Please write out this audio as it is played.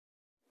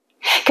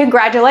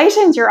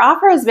Congratulations, your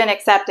offer has been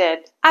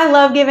accepted. I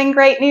love giving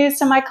great news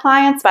to my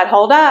clients, but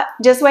hold up,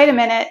 just wait a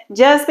minute.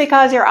 Just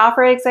because your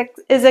offer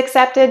is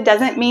accepted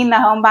doesn't mean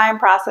the home buying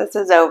process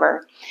is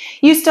over.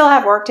 You still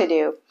have work to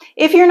do.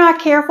 If you're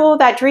not careful,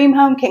 that dream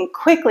home can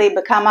quickly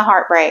become a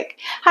heartbreak.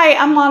 Hi,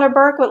 I'm Lana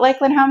Burke with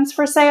Lakeland Homes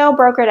for Sale,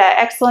 brokered at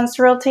Excellence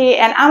Realty,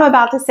 and I'm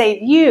about to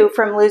save you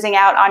from losing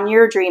out on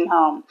your dream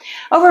home.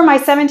 Over my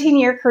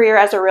 17-year career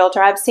as a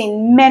realtor, I've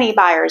seen many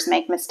buyers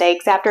make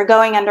mistakes after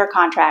going under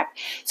contract.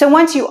 So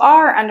once you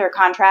are under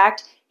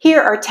contract, here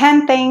are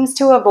 10 things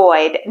to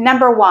avoid.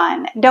 Number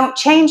 1, don't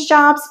change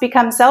jobs,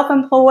 become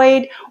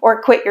self-employed,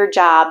 or quit your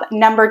job.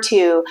 Number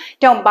 2,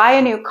 don't buy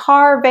a new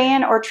car,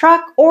 van, or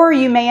truck, or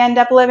you may end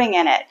up living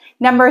in it.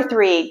 Number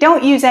 3,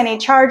 don't use any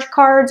charge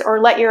cards or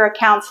let your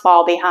accounts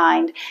fall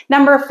behind.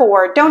 Number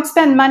 4, don't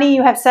spend money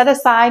you have set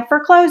aside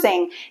for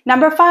closing.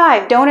 Number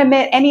 5, don't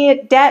omit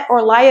any debt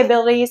or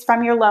liabilities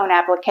from your loan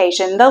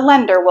application. The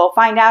lender will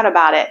find out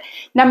about it.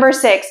 Number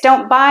 6,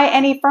 don't buy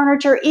any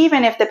furniture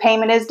even if the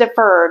payment is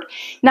deferred.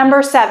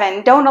 Number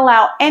 7, don't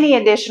allow any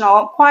additional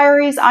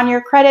inquiries on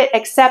your credit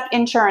except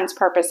insurance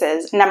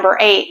purposes. Number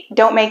 8,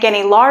 don't make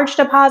any large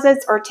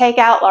deposits or take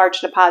out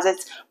large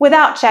deposits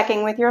without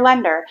checking with your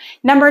lender.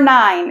 Number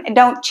 9,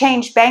 don't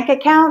change bank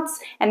accounts.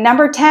 And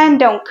number 10,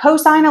 don't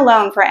co-sign a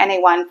loan for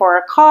anyone, for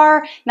a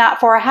car, not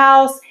for a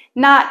house,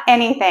 not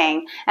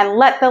anything. And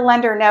let the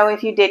lender know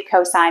if you did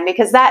co-sign,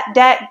 because that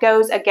debt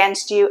goes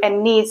against you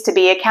and needs to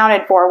be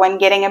accounted for when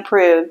getting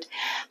approved.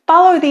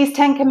 Follow these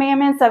 10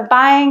 commandments of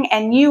buying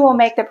and you will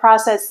make the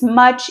process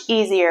much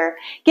easier.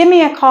 Give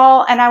me a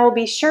call and I will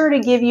be sure to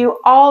give you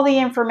all the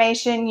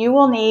information you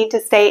will need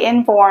to stay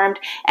informed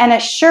and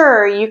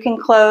assure you can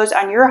close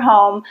on your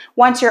home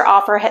once your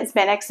offer has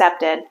been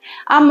accepted.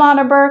 I'm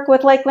Lana Burke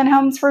with Lakeland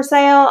Homes for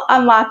Sale,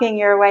 unlocking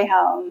your way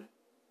home.